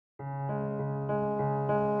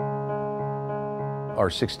Our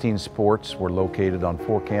 16 sports were located on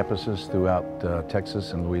 4 campuses throughout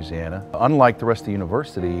Texas and Louisiana. Unlike the rest of the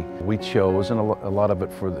university, we chose, and a lot of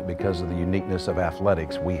it because of the uniqueness of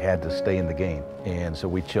athletics, we had to stay in the game. And so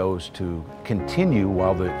we chose to continue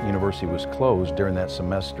while the university was closed during that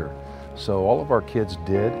semester. So all of our kids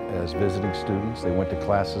did as visiting students. They went to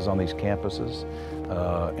classes on these campuses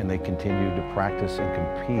and they continued to practice and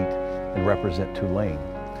compete and represent Tulane.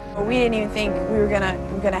 We didn't even think we were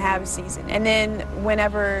gonna have a season. And then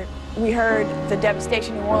whenever we heard the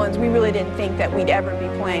devastation in New Orleans, we really didn't think that we'd ever be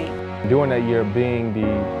playing. During that year, being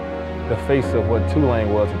the face of what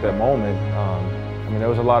Tulane was at that moment, I mean, there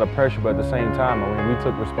was a lot of pressure, but at the same time, I mean, we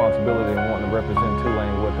took responsibility and wanting to represent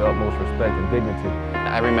Tulane with the utmost respect and dignity.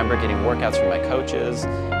 I remember getting workouts from my coaches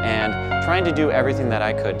and trying to do everything that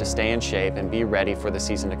I could to stay in shape and be ready for the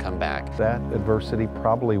season to come back. That adversity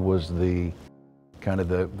probably was the kind of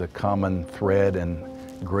the common thread and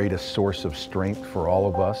greatest source of strength for all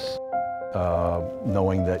of us,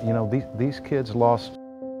 knowing that, you know, these kids lost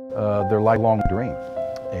their lifelong dream,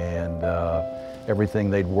 and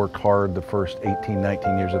everything they'd worked hard the first 18,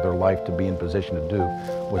 19 years of their life to be in position to do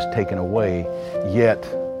was taken away, yet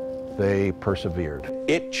they persevered.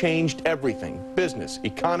 It changed everything: business,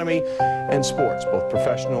 economy, and sports, both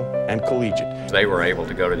professional and collegiate. They were able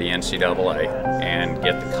to go to the NCAA and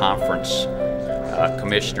get the conference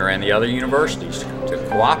commissioner and the other universities to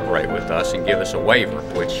cooperate with us and give us a waiver,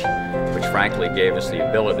 which frankly gave us the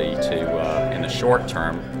ability to, in the short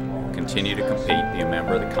term, continue to compete, be a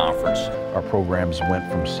member of the conference. Our programs went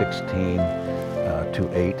from 16 to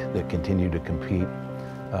 8 that continued to compete.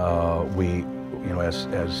 You know,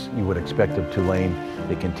 as you would expect of Tulane,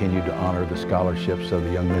 they continued to honor the scholarships of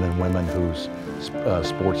the young men and women whose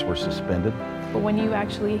sports were suspended. But when you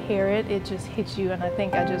actually hear it, it just hits you, and I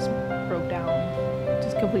think I just broke down,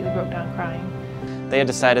 just completely broke down crying. They had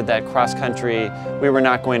decided that cross country, we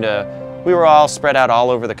were all spread out all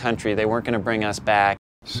over the country. They weren't going to bring us back.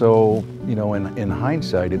 So, you know, in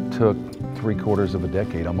hindsight, it took 3/4 of a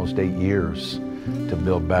decade, almost 8 years, to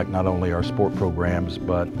build back not only our sport programs,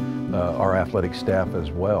 but our athletic staff as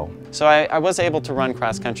well. So I was able to run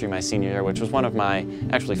cross country my senior year, which was one of my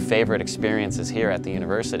actually favorite experiences here at the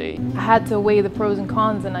university. I had to weigh the pros and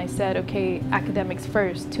cons, and I said, okay, academics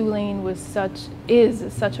first. Tulane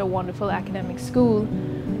is such a wonderful academic school.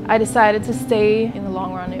 I decided to stay. In the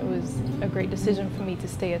long run, it was a great decision for me to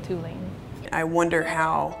stay at Tulane. I wonder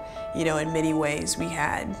how, you know, in many ways we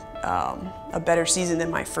had a better season than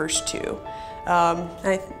my first two.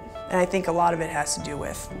 And I think a lot of it has to do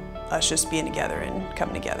with us just being together and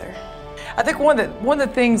coming together. I think one of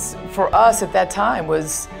the things for us at that time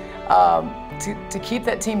was to keep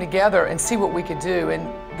that team together and see what we could do. And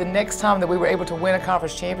the next time that we were able to win a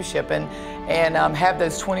conference championship and have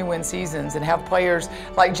those 20-win seasons and have players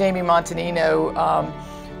like Jami Montagnino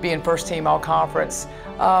being first team all-conference,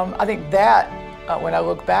 I think that, when I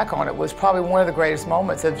look back on it, was probably one of the greatest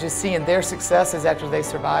moments of just seeing their successes after they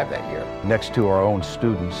survived that year. Next to our own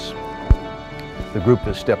students, the group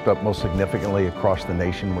that stepped up most significantly across the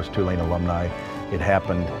nation was Tulane alumni. It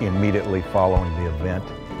happened immediately following the event,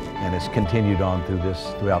 and it's continued on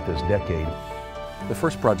throughout this decade. The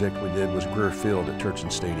first project we did was Greer Field at Church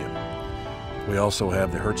and Stadium. We also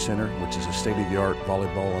have the Hurt Center, which is a state-of-the-art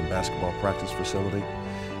volleyball and basketball practice facility,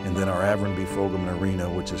 and then our Avron B. Fogelman Arena,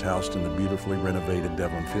 which is housed in the beautifully renovated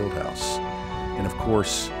Devlin Fieldhouse, and of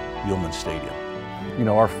course, Yulman Stadium. You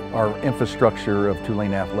know, our infrastructure of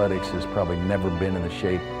Tulane athletics has probably never been in the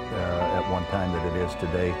shape at one time that it is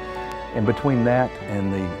today. And between that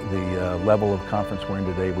and the level of conference we're in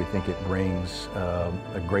today, we think it brings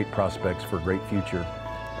a great prospects for a great future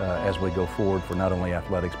as we go forward for not only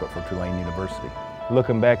athletics, but for Tulane University.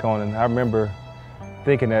 Looking back on it, I remember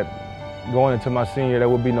thinking that going into my senior year, there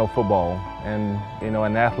would be no football, and you know,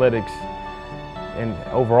 and athletics, and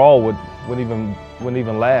overall wouldn't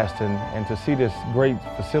even last. And to see this great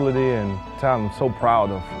facility, and I'm so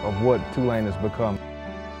proud of what Tulane has become.